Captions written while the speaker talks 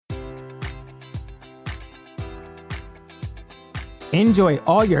Enjoy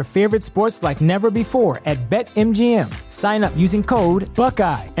all your favorite sports like never before at BetMGM. Sign up using code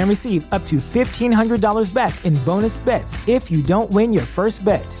Buckeye and receive up to $1,500 back in bonus bets if you don't win your first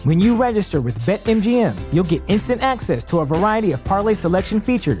bet. When you register with BetMGM, you'll get instant access to a variety of parlay selection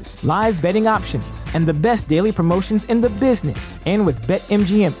features, live betting options, and the best daily promotions in the business. And with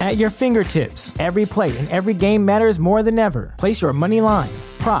BetMGM at your fingertips, every play and every game matters more than ever. Place your money line,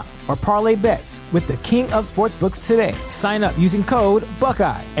 prop, or parlay bets with the king of sportsbooks today. Sign up using code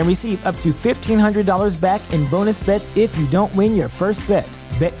Buckeye and receive up to $1,500 back in bonus bets if you don't win your first bet.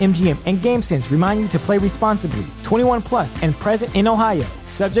 BetMGM and GameSense remind you to play responsibly. 21 plus and present in Ohio,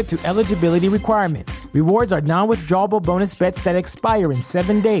 subject to eligibility requirements. Rewards are non-withdrawable bonus bets that expire in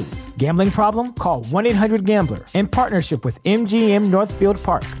 7 days. Gambling problem? Call 1-800-GAMBLER. In partnership with MGM Northfield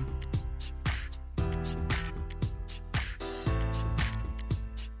Park.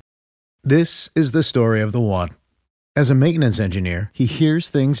 This is the story of the one. As a maintenance engineer, he hears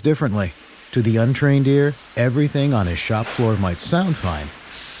things differently. To the untrained ear, everything on his shop floor might sound fine,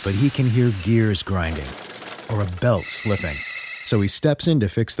 but he can hear gears grinding or a belt slipping. So he steps in to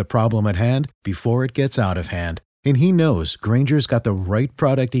fix the problem at hand before it gets out of hand. And he knows Grainger's got the right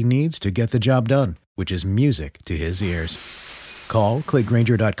product he needs to get the job done, which is music to his ears. Call, click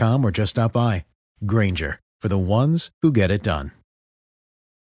Grainger.com, or just stop by. Grainger, for the ones who get it done.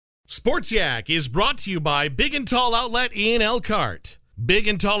 Sports Yak is brought to you by Big and Tall Outlet in Elkhart. Big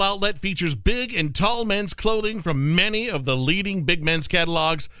and Tall Outlet features big and tall men's clothing from many of the leading big men's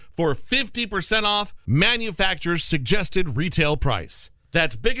catalogs for 50% off manufacturer's suggested retail price.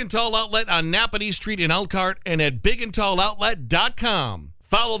 That's Big and Tall Outlet on Napanee Street in Elkhart and at bigandtalloutlet.com.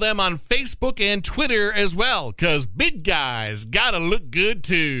 Follow them on Facebook and Twitter as well, because big guys gotta look good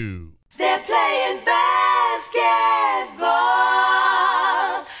too. They're playing basketball.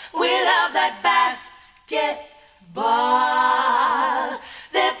 We love that basketball.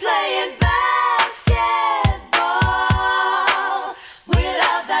 They're playing basketball. We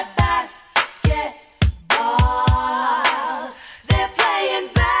love that basketball. They're playing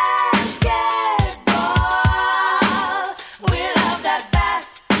basketball. We love that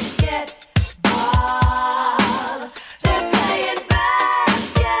basketball. They're playing basketball.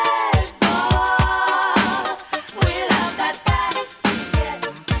 We love that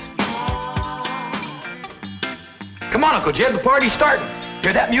basketball. Come on, Uncle Jim, the party's starting.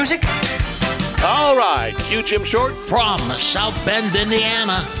 Hear that music? All right, cue Jim Short. From South Bend,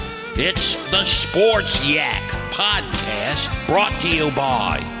 Indiana, it's the Sports Yak Podcast, brought to you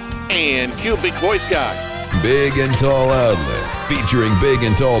by And cue Big Boy Scott. Big and Tall Outlet, featuring big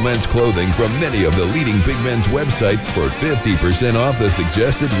and tall men's clothing from many of the leading big men's websites for 50% off the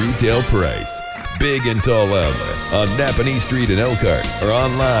suggested retail price. Big and Tall Outlet on Napanee Street in Elkhart or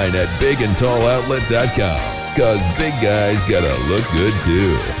online at bigandtalloutlet.com. Because big guys gotta look good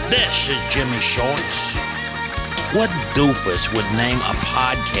too. This is Jimmy Shorts. What doofus would name a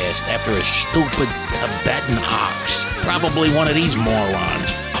podcast after a stupid Tibetan ox? Probably one of these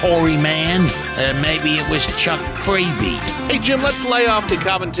morons. Corey Mann? Maybe it was Chuck Freebie. Hey, Jim, let's lay off the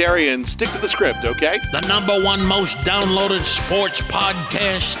commentary and stick to the script, okay? The #1 most downloaded sports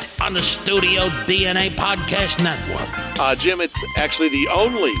podcast on the Studio DNA Podcast Network. Jim, it's actually the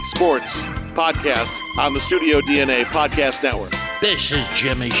only sports podcast on the Studio DNA Podcast Network. This is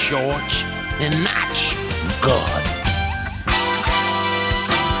Jimmy Shorts, and that's good.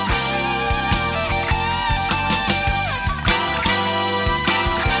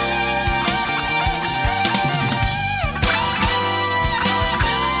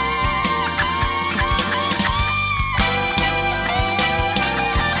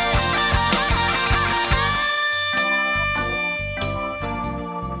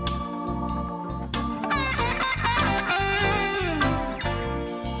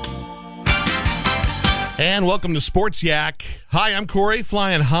 And welcome to Sports Yak. Hi, I'm Corey,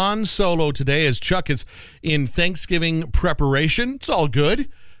 flying Han Solo today as Chuck is in Thanksgiving preparation. It's all good.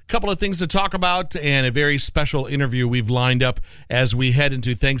 Couple of things to talk about and a very special interview we've lined up as we head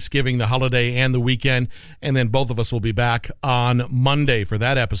into Thanksgiving, the holiday, and the weekend. And then both of us will be back on Monday for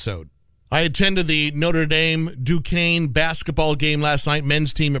that episode. I attended the Notre Dame Duquesne basketball game last night,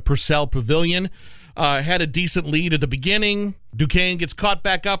 men's team at Purcell Pavilion. Had a decent lead at the beginning. Duquesne gets caught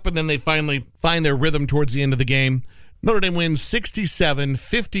back up, and then they finally find their rhythm towards the end of the game. Notre Dame wins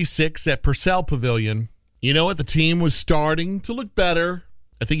 67-56 at Purcell Pavilion. You know what? The team was starting to look better.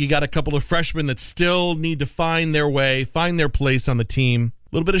 I think you got a couple of freshmen that still need to find their way, find their place on the team.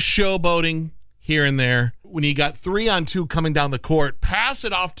 A little bit of showboating here and there. When you got 3-on-2 coming down the court, pass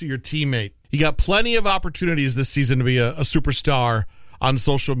it off to your teammate. You got plenty of opportunities this season to be a superstar on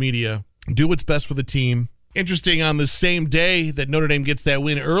social media. Do what's best for the team. Interesting, on the same day that Notre Dame gets that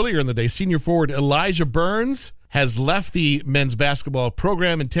win earlier in the day, senior forward Elijah Burns has left the men's basketball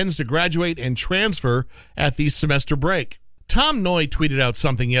program, intends to graduate and transfer at the semester break. Tom Noy tweeted out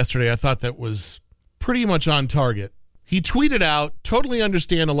something yesterday I thought that was pretty much on target. He tweeted out, "Totally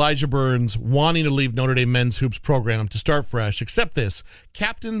understand Elijah Burns wanting to leave Notre Dame men's hoops program to start fresh, except this,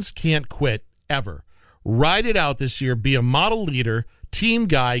 captains can't quit, ever. Ride it out this year, be a model leader, team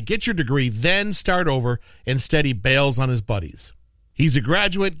guy, get your degree, then start over." Instead, he bails on his buddies. He's a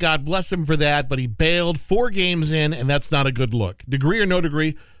graduate, God bless him for that, but he bailed 4 games in, and that's not a good look. Degree or no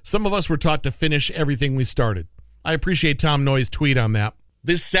degree, some of us were taught to finish everything we started. I appreciate Tom Noy's tweet on that.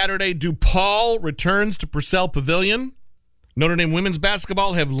 This Saturday, DePaul returns to Purcell Pavilion. Notre Dame women's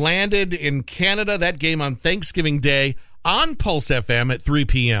basketball have landed in Canada. That game on Thanksgiving Day on Pulse FM at 3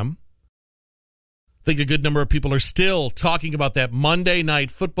 p.m. I think a good number of people are still talking about that Monday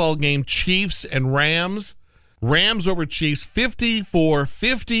night football game, Chiefs and Rams. Rams over Chiefs,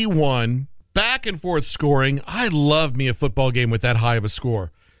 54-51, back and forth scoring. I love me a football game with that high of a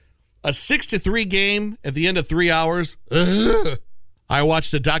score. A 6-3 game at the end of 3 hours. Ugh. I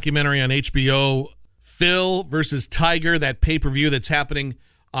watched a documentary on HBO, Phil versus Tiger, that pay-per-view that's happening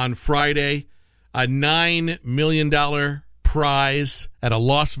on Friday. A $9 million prize at a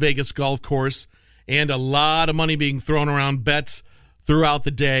Las Vegas golf course, and a lot of money being thrown around, bets throughout the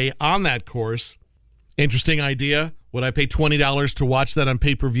day on that course. Interesting idea. Would I pay $20 to watch that on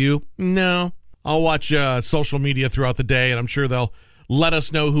pay-per-view? No. I'll watch social media throughout the day, and I'm sure they'll let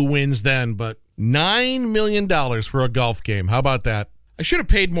us know who wins then. But $9 million for a golf game. How about that? I should have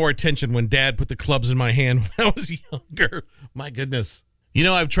paid more attention when Dad put the clubs in my hand when I was younger. My goodness. You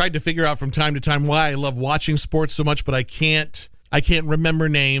know, I've tried to figure out from time to time why I love watching sports so much, but I can't remember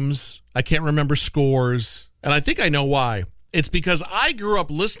names. I can't remember scores. And I think I know why. It's because I grew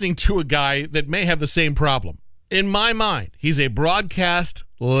up listening to a guy that may have the same problem. In my mind, he's a broadcast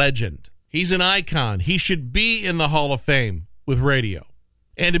legend. He's an icon. He should be in the Hall of Fame with radio.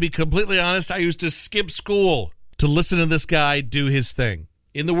 And to be completely honest, I used to skip school to listen to this guy do his thing.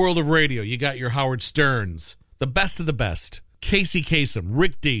 In the world of radio, you got your Howard Sterns, the best of the best, Casey Kasem,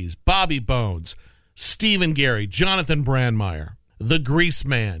 Rick Dees, Bobby Bones, Stephen Gary, Jonathan Brandmeier, the Grease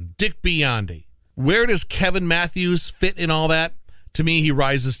Man, Dick Biondi. Where does Kevin Matthews fit in all that? To me, he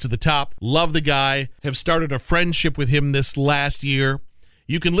rises to the top. Love the guy. Have started a friendship with him this last year.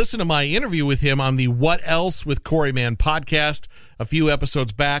 You can listen to my interview with him on the What Else with Corey Mann podcast a few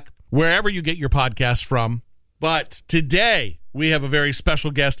episodes back, wherever you get your podcasts from. But today, we have a very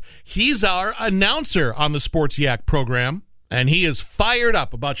special guest. He's our announcer on the Sports Yak program, and he is fired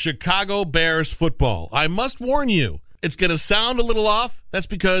up about Chicago Bears football. I must warn you, it's going to sound a little off. That's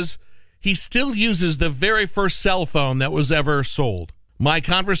because he still uses the very first cell phone that was ever sold. My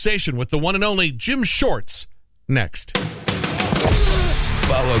conversation with the one and only Jim Shorts, next.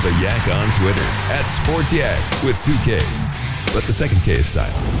 Follow the Yak on Twitter at SportsYak with 2 Ks, but the second K is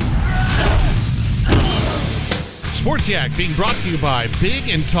silent. Sports Yak being brought to you by Big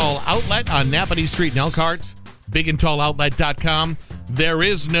and Tall Outlet on Napanee Street in Elkhart. BigandTallOutlet.com. There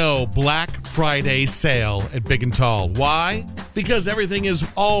is no Black Friday sale at Big and Tall. Why? Because everything is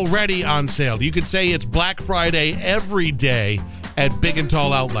already on sale. You could say it's Black Friday every day at Big and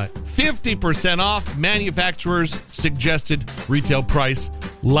Tall Outlet. 50% off manufacturer's suggested retail price.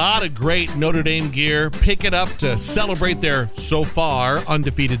 Lot of great Notre Dame gear. Pick it up to celebrate their so far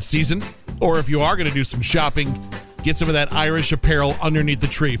undefeated season. Or if you are going to do some shopping, get some of that Irish apparel underneath the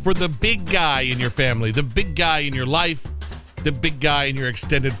tree for the big guy in your family, the big guy in your life, the big guy in your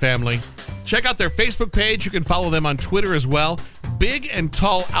extended family. Check out their Facebook page. You can follow them on Twitter as well,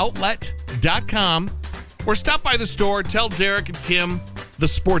 bigandtalloutlet.com. Or stop by the store, tell Derek and Kim the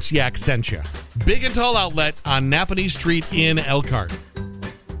Sports Yak sent you. Big and Tall Outlet on Napanee Street in Elkhart.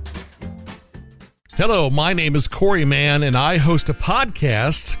 Hello, my name is Corey Mann, and I host a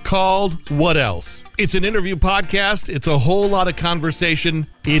podcast called What Else? It's an interview podcast. It's a whole lot of conversation.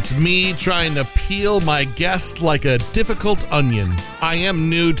 It's me trying to peel my guest like a difficult onion. I am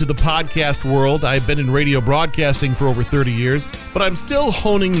new to the podcast world. I've been in radio broadcasting for over 30 years, but I'm still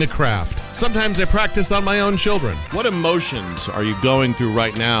honing the craft. Sometimes I practice on my own children. What emotions are you going through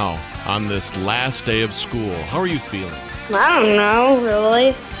right now on this last day of school? How are you feeling? I don't know,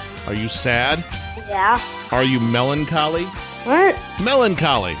 really. Are you sad? Yeah. Are you melancholy? What?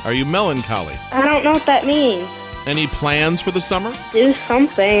 Melancholy. Are you melancholy? I don't know what that means. Any plans for the summer? Do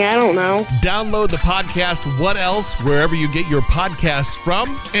something, I don't know. Download the podcast What Else wherever you get your podcasts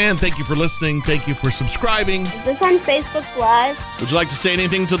from. And thank you for listening. Thank you for subscribing. Is this on Facebook Live? Would you like to say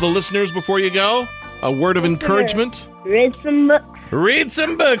anything to the listeners before you go? A word of encouragement? Read some books. Read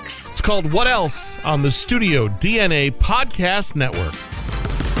some books. It's called What Else on the Studio DNA Podcast Network.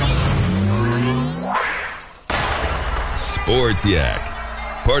 Sports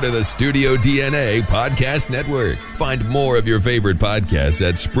Yak, part of the Studio DNA Podcast Network. Find more of your favorite podcasts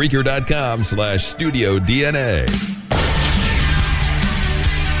at Spreaker.com/Studio DNA.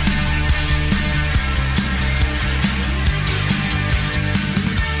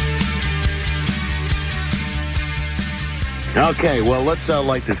 Okay, well, let's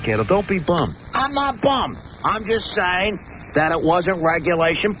light this candle. Don't be bummed. I'm not bummed. I'm just saying that it wasn't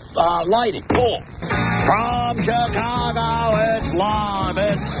regulation lighting. Cool. From Chicago, it's live.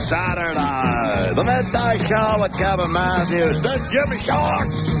 It's Saturday. The Midday Show with Kevin Matthews. The Jimmy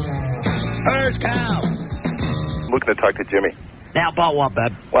Shorts. Here's Cal. Looking to talk to Jimmy. Now, about what,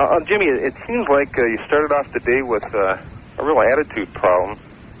 Beb? Well, Jimmy, it seems like you started off the day with a real attitude problem,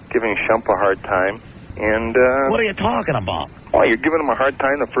 giving Shump a hard time. And what are you talking about? Oh, you're giving him a hard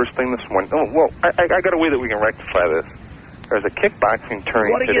time the first thing this morning. Oh, well, I got a way that we can rectify this. There's a kickboxing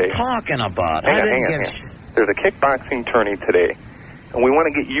tourney today. What are you talking about? Hang on. There's a kickboxing tourney today, and we want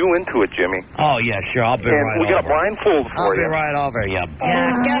to get you into it, Jimmy. Oh, yeah, sure. I'll be right over. And we got a blindfold for you. I'll be right over you.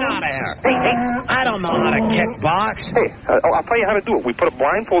 Yeah, get out of here. Hey, I don't know how to kickbox. Hey, I'll tell you how to do it. We put a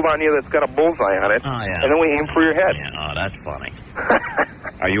blindfold on you that's got a bullseye on it, and then we aim for your head. Yeah, oh, that's funny.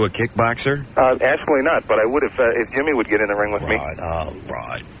 Are you a kickboxer? Actually not, but I would if Jimmy would get in the ring with me. Oh,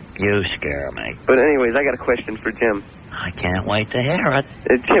 right. You scare me. But anyways, I got a question for Jim. I can't wait to hear it.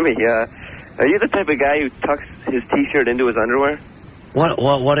 Jimmy, are you the type of guy who tucks his T-shirt into his underwear?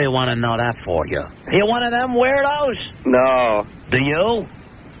 What do you want to know that for, you? You one of them weirdos? No. Do you?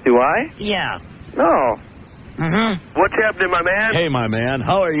 Do I? Yeah. No. Mm-hmm. What's happening, my man? Hey, my man.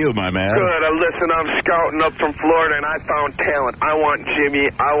 How are you, my man? Good. Listen, I'm scouting up from Florida, and I found talent. I want Jimmy.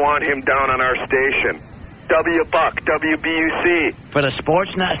 I want him down on our station. W-Buck, WBUC. For the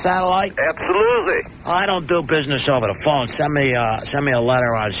Sportsnet satellite? Absolutely. I don't do business over the phone. Send me a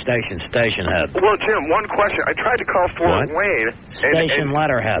letter on station head. Well, Jim, one question. I tried to call Fort Wayne. Station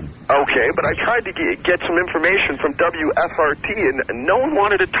letterhead. Okay, but I tried to get some information from WFRT, and no one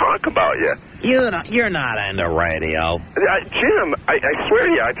wanted to talk about you. You're not into radio. Jim, I swear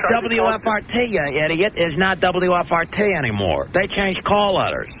to you, I tried WFRT, you idiot, is not WFRT anymore. They changed call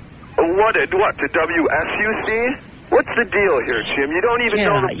letters. What, to WSUC? What's the deal here, Jim? You don't even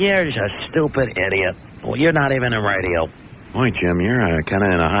know You're just a stupid idiot. Well, you're not even in radio. Boy, Jim, you're kind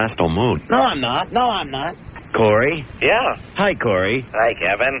of in a hostile mood. No, I'm not. Corey? Yeah. Hi, Corey. Hi,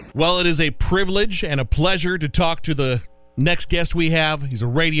 Kevin. Well, it is a privilege and a pleasure to talk to the next guest we have. He's a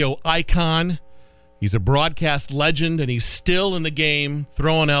radio icon. He's a broadcast legend, and he's still in the game,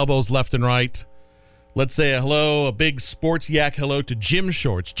 throwing elbows left and right. Let's say a big sports yak hello to Jim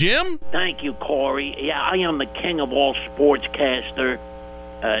Shorts. Jim? Thank you, Corey. Yeah, I am the king of all sportscaster.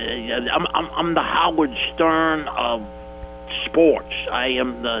 I'm the Howard Stern of sports.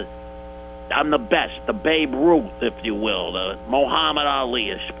 I'm the best, the Babe Ruth, if you will, the Muhammad Ali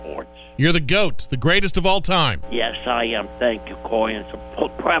of sports. You're the GOAT, the greatest of all time. Yes, I am. Thank you, Corey. It's a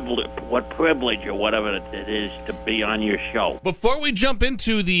privilege or whatever it is to be on your show. Before we jump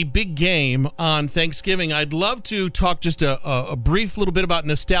into the big game on Thanksgiving, I'd love to talk just a brief little bit about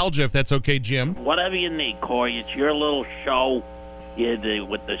nostalgia, if that's okay, Jim. Whatever you need, Corey. It's your little show.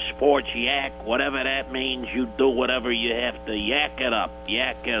 With the sports yak, whatever that means, you do whatever you have to. Yak it up.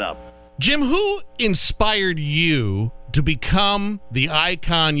 Jim, who inspired you to become the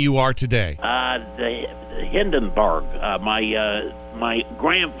icon you are today? The Hindenburg. My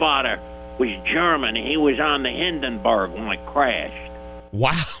grandfather was German. He was on the Hindenburg when it crashed.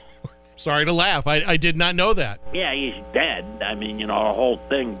 Wow. Sorry to laugh. I did not know that. Yeah, he's dead. I mean, the whole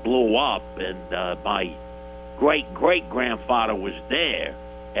thing blew up, and my great-great-grandfather was there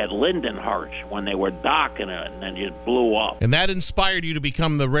at Lindenhurst when they were docking it, and then just blew up. And that inspired you to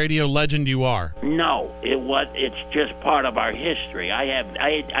become the radio legend you are? No, it's just part of our history.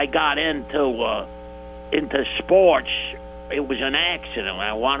 I got into sports. It was an accident.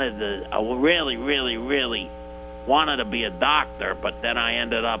 I really, really, really wanted to be a doctor, but then I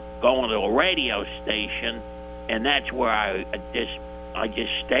ended up going to a radio station, and that's where I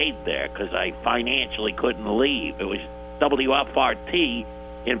just stayed there because I financially couldn't leave. It was WFRT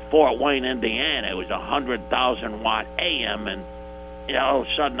in Fort Wayne, Indiana. It was 100,000 watt AM, and all of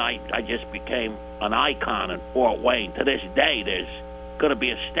a sudden I just became an icon in Fort Wayne. To this day, there's going to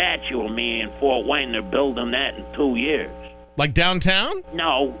be a statue of me in Fort Wayne. They're building that in 2 years. Like downtown?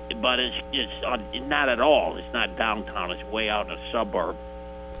 No, but it's not at all. It's not downtown. It's way out in a suburb.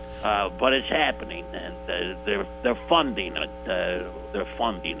 But it's happening, and they're funding it. They're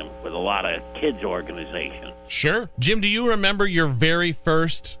funding them with a lot of kids' organizations. Sure. Jim, do you remember your very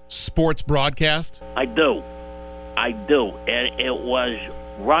first sports broadcast? I do. And it was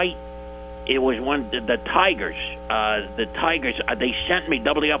when the Tigers, they sent me,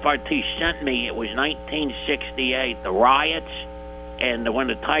 WFRT sent me, it was 1968, the riots, and when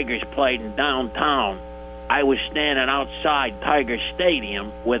the Tigers played in downtown, I was standing outside Tiger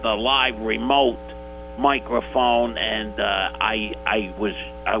Stadium with a live remote microphone, and I was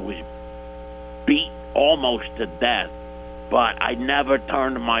beat almost to death, but I never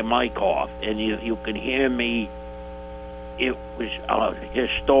turned my mic off, and you can hear me. It was a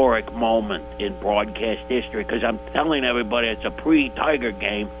historic moment in broadcast history, because I'm telling everybody it's a pre-Tiger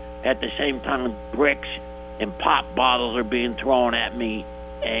game. At the same time, bricks and pop bottles are being thrown at me,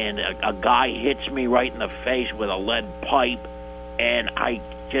 and a guy hits me right in the face with a lead pipe, and I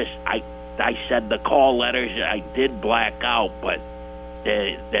said the call letters. I did black out, but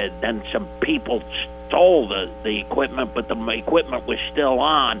then some people stole the equipment, but the equipment was still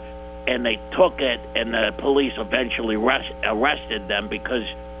on, and they took it, and the police eventually arrested them because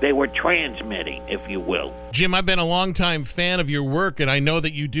they were transmitting, if you will. Jim, I've been a longtime fan of your work, and I know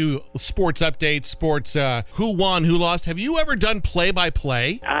that you do sports updates, sports who won, who lost. Have you ever done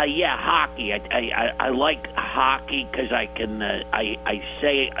play-by-play? Yeah, hockey. I like hockey because I can I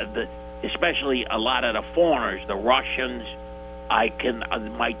say especially a lot of the foreigners, the Russians.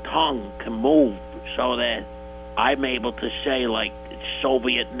 My tongue can move so that I'm able to say like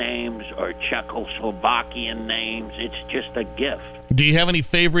Soviet names or Czechoslovakian names. It's just a gift. Do you have any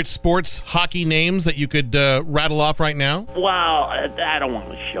favorite sports hockey names that you could rattle off right now? Well, I don't want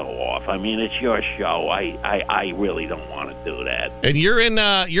to show off. I mean, it's your show. I really don't want to do that. And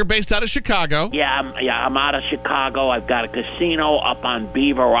you're based out of Chicago. Yeah, I'm out of Chicago. I've got a casino up on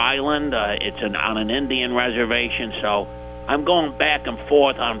Beaver Island. It's on an Indian reservation, so I'm going back and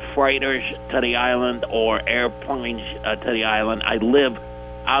forth on freighters to the island or airplanes to the island. I live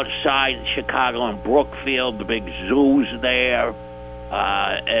outside Chicago in Brookfield, the big zoo's there.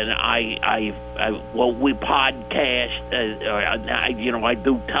 And we podcast. I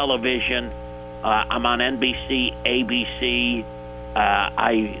do television. I'm on NBC, ABC.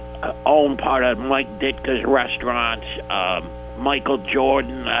 I own part of Mike Ditka's restaurants. Michael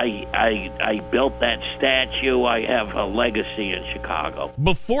Jordan, I built that statue. I have a legacy in Chicago.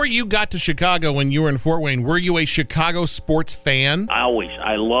 Before you got to Chicago when you were in Fort Wayne, were you a Chicago sports fan?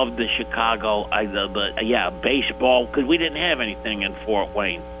 I loved the Chicago, baseball, because we didn't have anything in Fort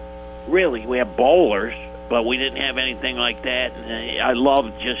Wayne. Really, we had bowlers, but we didn't have anything like that. And I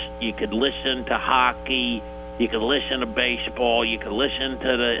loved you could listen to hockey, you could listen to baseball, you could listen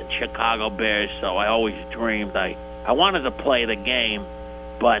to the Chicago Bears, so I always dreamed I wanted to play the game,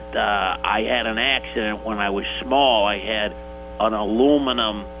 but I had an accident when I was small. I had an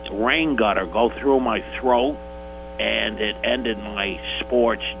aluminum rain gutter go through my throat, and it ended my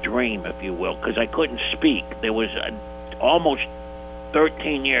sports dream, if you will, because I couldn't speak. There was almost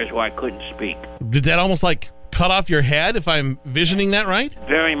 13 years where I couldn't speak. Did that almost like cut off your head, if I'm visioning that right?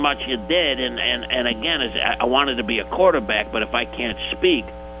 Very much it did, and again, I wanted to be a quarterback, but if I can't speak,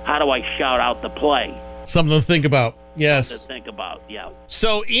 how do I shout out the play? Something to think about. Yes. Something to think about, yeah.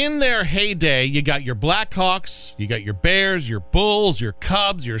 So in their heyday, you got your Blackhawks, you got your Bears, your Bulls, your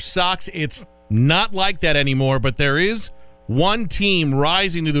Cubs, your Sox. It's not like that anymore, but there is one team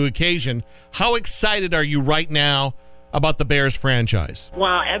rising to the occasion. How excited are you right now about the Bears franchise?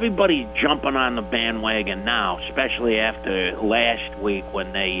 Well, everybody's jumping on the bandwagon now, especially after last week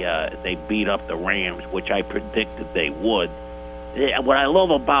when they beat up the Rams, which I predicted they would. What I love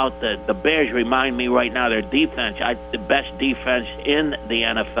about the Bears remind me right now, their defense, the best defense in the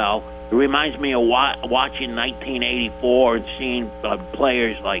NFL. It reminds me of watching 1984 and seeing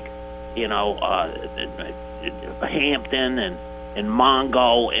players like, Hampton and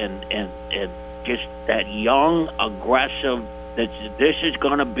Mongo and just that young, aggressive, this is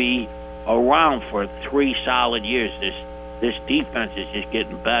going to be around for 3 solid years. This defense is just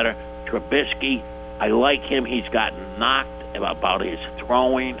getting better. Trubisky, I like him. He's gotten knocked about his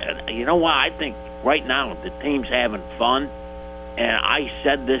throwing. And you know what? I think right now the team's having fun. And I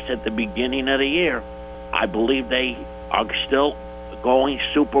said this at the beginning of the year. I believe they are still going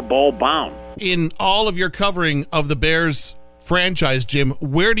Super Bowl bound. In all of your covering of the Bears franchise, Jim,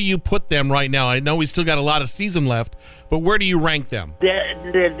 where do you put them right now? I know we still got a lot of season left, but where do you rank them?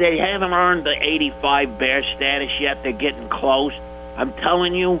 They haven't earned the 85 Bears status yet. They're getting close. I'm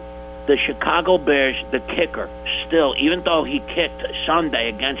telling you, the Chicago Bears, the kicker, still, even though he kicked Sunday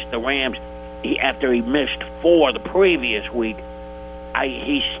against the Rams, after he missed 4 the previous week,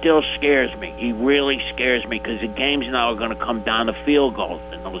 he still scares me. He really scares me because the games now are going to come down to field goals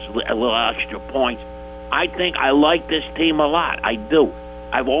and those little extra points. I think I like this team a lot. I do.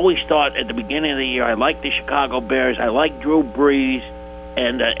 I've always thought at the beginning of the year I like the Chicago Bears. I like Drew Brees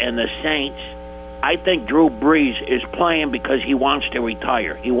and the Saints. I think Drew Brees is playing because he wants to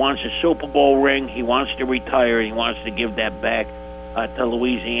retire. He wants a Super Bowl ring. He wants to retire. He wants to give that back to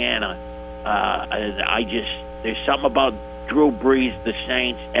Louisiana. There's something about Drew Brees, the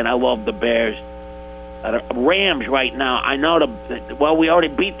Saints, and I love the Bears. Rams right now, I know we already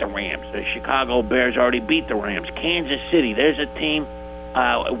beat the Rams. The Chicago Bears already beat the Rams. Kansas City, there's a team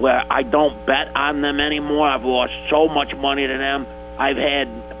where I don't bet on them anymore. I've lost so much money to them. I've had,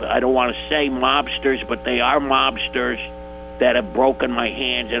 I don't want to say mobsters, but they are mobsters that have broken my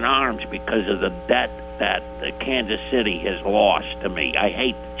hands and arms because of the debt that Kansas City has lost to me. I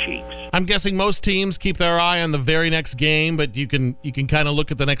hate the Chiefs. I'm guessing most teams keep their eye on the very next game, but you can kind of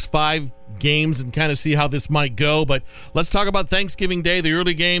look at the next 5 games and kind of see how this might go. But let's talk about Thanksgiving Day, the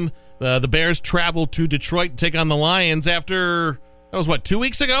early game. The Bears traveled to Detroit to take on the Lions after, that was what, 2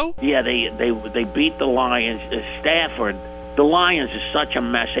 weeks ago? Yeah, they beat the Lions. Stafford, the Lions is such a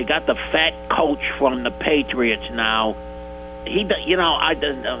mess. They got the fat coach from the Patriots now.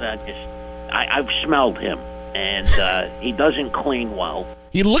 I've smelled him, and he doesn't clean well.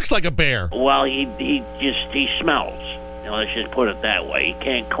 He looks like a bear. Well, he smells. Let's just put it that way. He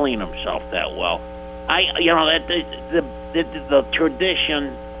can't clean himself that well. The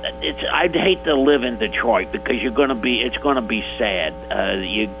tradition. I'd hate to live in Detroit because it's gonna be sad.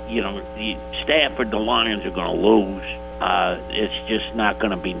 Stafford, the Lions are gonna lose. It's just not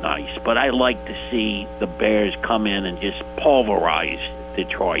gonna be nice. But I like to see the Bears come in and just pulverize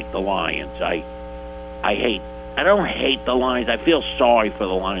Detroit, the Lions. I don't hate the Lions. I feel sorry for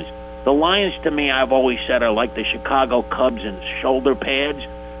the Lions. The Lions, to me, I've always said, are like the Chicago Cubs in shoulder pads,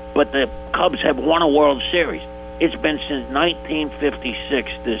 but the Cubs have won a World Series. It's been since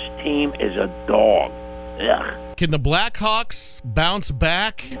 1956. This team is a dog. Ugh. Can the Blackhawks bounce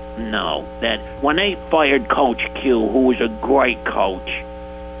back? No. When they fired Coach Q, who was a great coach,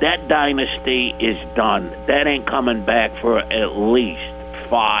 that dynasty is done. That ain't coming back for at least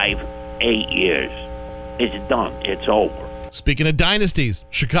 5-8 years. It's done. It's over. Speaking of dynasties,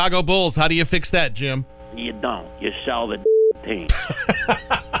 Chicago Bulls, how do you fix that, Jim? You don't. You sell the team.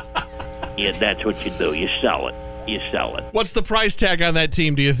 Yeah, that's what you do. You sell it. What's the price tag on that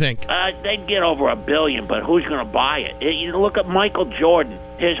team, do you think? They'd get over $1 billion, but who's going to buy it? You look at Michael Jordan.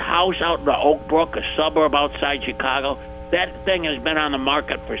 His house out in the Oak Brook, a suburb outside Chicago, that thing has been on the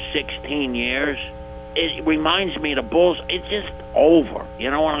market for 16 years. It reminds me of the Bulls. It's just over. You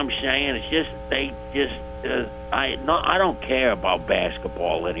know what I'm saying? It's just, I don't care about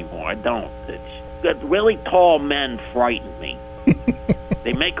basketball anymore. I don't. Really tall men frighten me.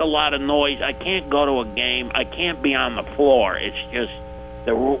 They make a lot of noise. I can't go to a game. I can't be on the floor. It's just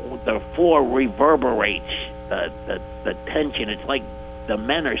the floor reverberates the tension. It's like the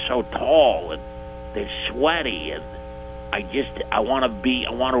men are so tall and they're sweaty, and I want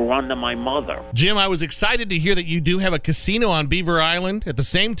to run to my mother. Jim, I was excited to hear that you do have a casino on Beaver Island. At the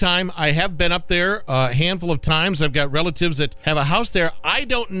same time, I have been up there a handful of times. I've got relatives that have a house there. I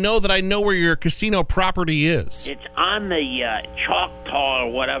don't know that I know where your casino property is. It's on the Choctaw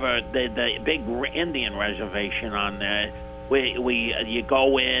or whatever, the big Indian reservation on there. You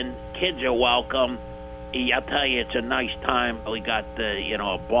go in, kids are welcome. I'll tell you, it's a nice time. We got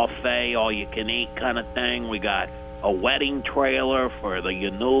a buffet, all you can eat kind of thing. We got a wedding trailer for the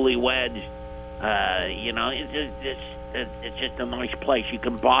newlyweds. It's just a nice place. You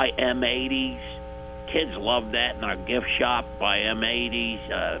can buy M80s. Kids love that in our gift shop. Buy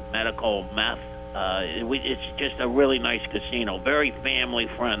M80s, medical meth. It's just a really nice casino. Very family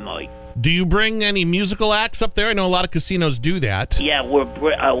friendly. Do you bring any musical acts up there? I know a lot of casinos do that. Yeah,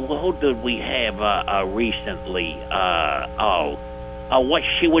 who did we have recently?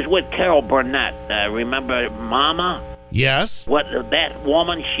 She was with Carol Burnett. Remember Mama? Yes. That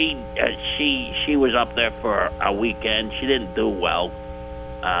woman? She was up there for a weekend. She didn't do well.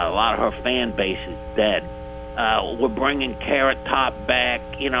 A lot of her fan base is dead. We're bringing Carrot Top back.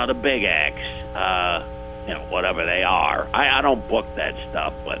 The big acts. Whatever they are. I don't book that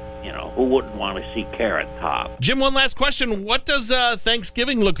stuff, but who wouldn't want to see Carrot Top? Jim, one last question. What does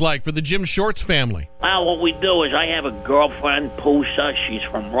Thanksgiving look like for the Jim Shorts family? Well, what we do is I have a girlfriend, Pusa. She's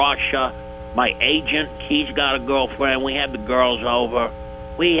from Russia. My agent, he's got a girlfriend. We have the girls over.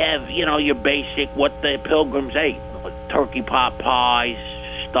 We have, your basic, what the Pilgrims ate. Turkey pot pies,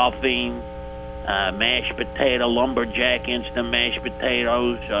 stuffing, mashed potato, lumberjack instant mashed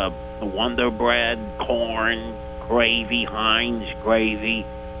potatoes, Wonder Bread, corn, gravy, Heinz gravy.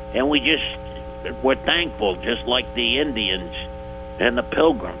 And we're thankful, just like the Indians and the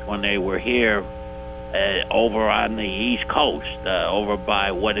Pilgrims when they were here over on the East Coast, over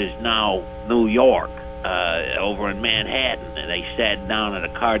by what is now New York, over in Manhattan. And they sat down at a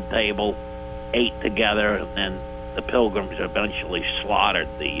card table, ate together, and then the Pilgrims eventually slaughtered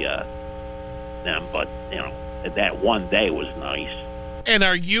them. But, that one day was nice. And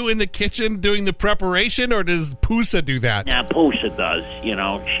are you in the kitchen doing the preparation, or does Pusa do that? Yeah, Pusa does.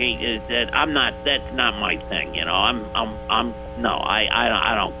 I'm not. That's not my thing. I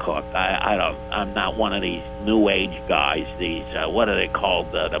don't cook. I'm not one of these new age guys. These what are they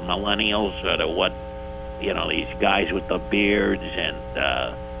called? The millennials, or the what? These guys with the beards and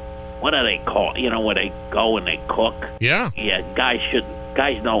what are they called? Where they go and they cook. Yeah. Yeah, guys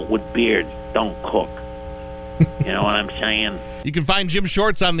don't with beards don't cook. You know what I'm saying? You can find Jim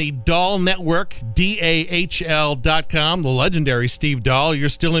Shorts on the Dahl Network, DAHL.com. The legendary Steve Dahl. You're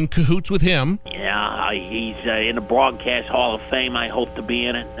still in cahoots with him. Yeah, he's in the Broadcast Hall of Fame. I hope to be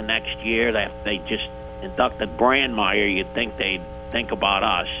in it the next year. They just inducted Brandmeier. You'd think they'd think about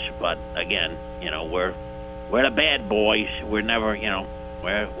us, but again, we're the bad boys. We're never,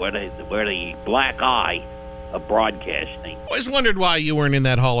 we're the black eye of broadcasting. Always wondered why you weren't in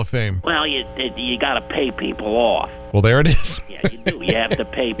that Hall of Fame. Well, you got to pay people off. Well, there it is. Yeah, you do. You have to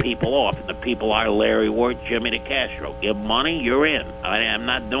pay people off. And the people are Larry Wirt, Jimmy DeCastro. Give money, you're in. I'm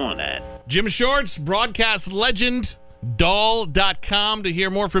not doing that. Jim Shorts, broadcast legend, Dahl.com to hear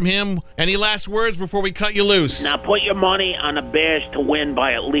more from him. Any last words before we cut you loose? Now, put your money on the Bears to win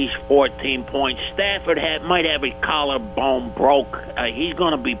by at least 14 points. Stafford might have his collarbone broke. He's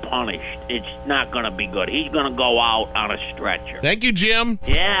going to be punished. It's not going to be good. He's going to go out on a stretcher. Thank you, Jim.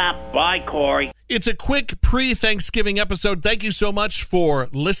 Yeah, bye, Corey. It's a quick pre-Thanksgiving episode. Thank you so much for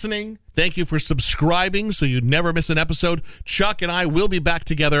listening. Thank you for subscribing so you never miss an episode. Chuck and I will be back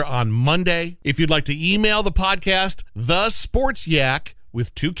together on Monday. If you'd like to email the podcast, thesportsyak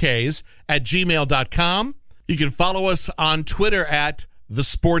with 2 Ks at gmail.com. You can follow us on Twitter at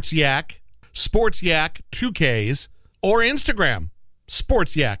thesportsyak, sportsyak 2 Ks, or Instagram,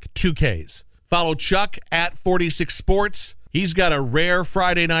 sportsyak 2 Ks. Follow Chuck at 46 Sports. He's got a rare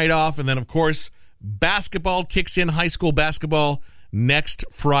Friday night off, and then, of course, basketball kicks in, high school basketball, next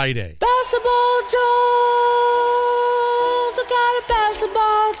Friday. Basketball Jones, I got a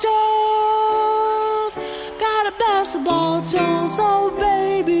basketball Jones, oh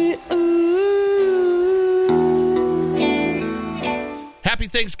baby, ooh. Happy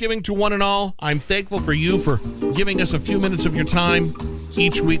Thanksgiving to one and all. I'm thankful for you for giving us a few minutes of your time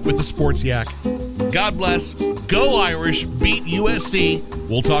each week with the Sports Yak. God bless. Go Irish. Beat USC.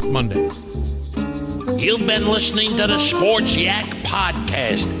 We'll talk Monday. You've been listening to the Sports Yak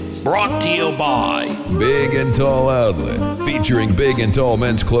Podcast, brought to you by Big and Tall Outlet, featuring big and tall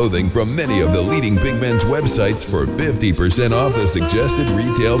men's clothing from many of the leading big men's websites for 50% off the suggested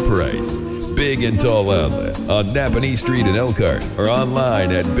retail price. Big and Tall Outlet on Napanee Street in Elkhart, or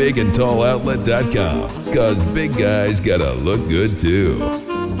online at bigandtalloutlet.com, because big guys gotta look good too.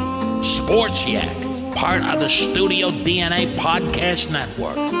 Sports Yak, part of the Studio DNA Podcast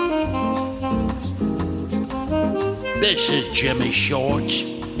Network. This is Jimmy Shorts,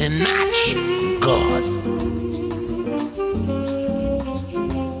 and that's good.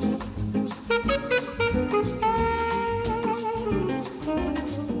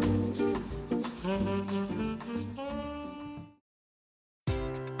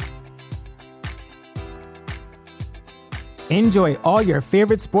 Enjoy all your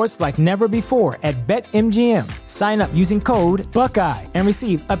favorite sports like never before at BetMGM. Sign up using code Buckeye and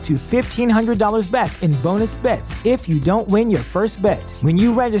receive up to $1,500 back in bonus bets if you don't win your first bet. When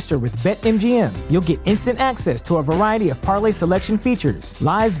you register with BetMGM, you'll get instant access to a variety of parlay selection features,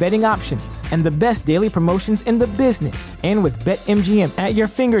 live betting options, and the best daily promotions in the business. And with BetMGM at your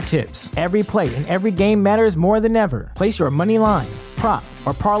fingertips, every play and every game matters more than ever. Place your money line, prop,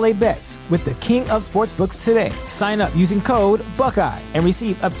 or parlay bets with the king of sportsbooks today. Sign up using code Buckeye and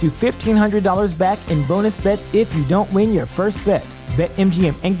receive up to $1,500 back in bonus bets if you don't win your first bet.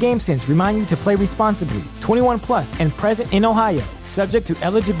 BetMGM and GameSense remind you to play responsibly. 21 plus and present in Ohio, subject to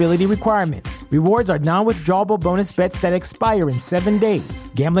eligibility requirements. Rewards are non-withdrawable bonus bets that expire in 7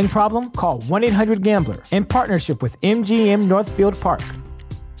 days. Gambling problem? Call 1-800-GAMBLER. In partnership with MGM Northfield Park.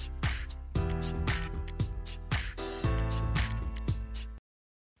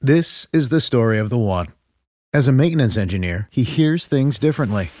 This is the story of the one. As a maintenance engineer, he hears things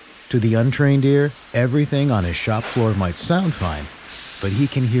differently. To the untrained ear, everything on his shop floor might sound fine, but he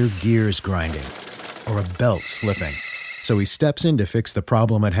can hear gears grinding or a belt slipping. So he steps in to fix the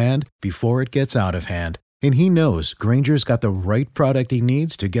problem at hand before it gets out of hand. And he knows Grainger's got the right product he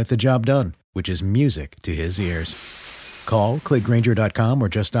needs to get the job done, which is music to his ears. Call, click Grainger.com, or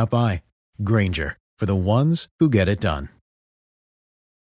just stop by. Grainger, for the ones who get it done.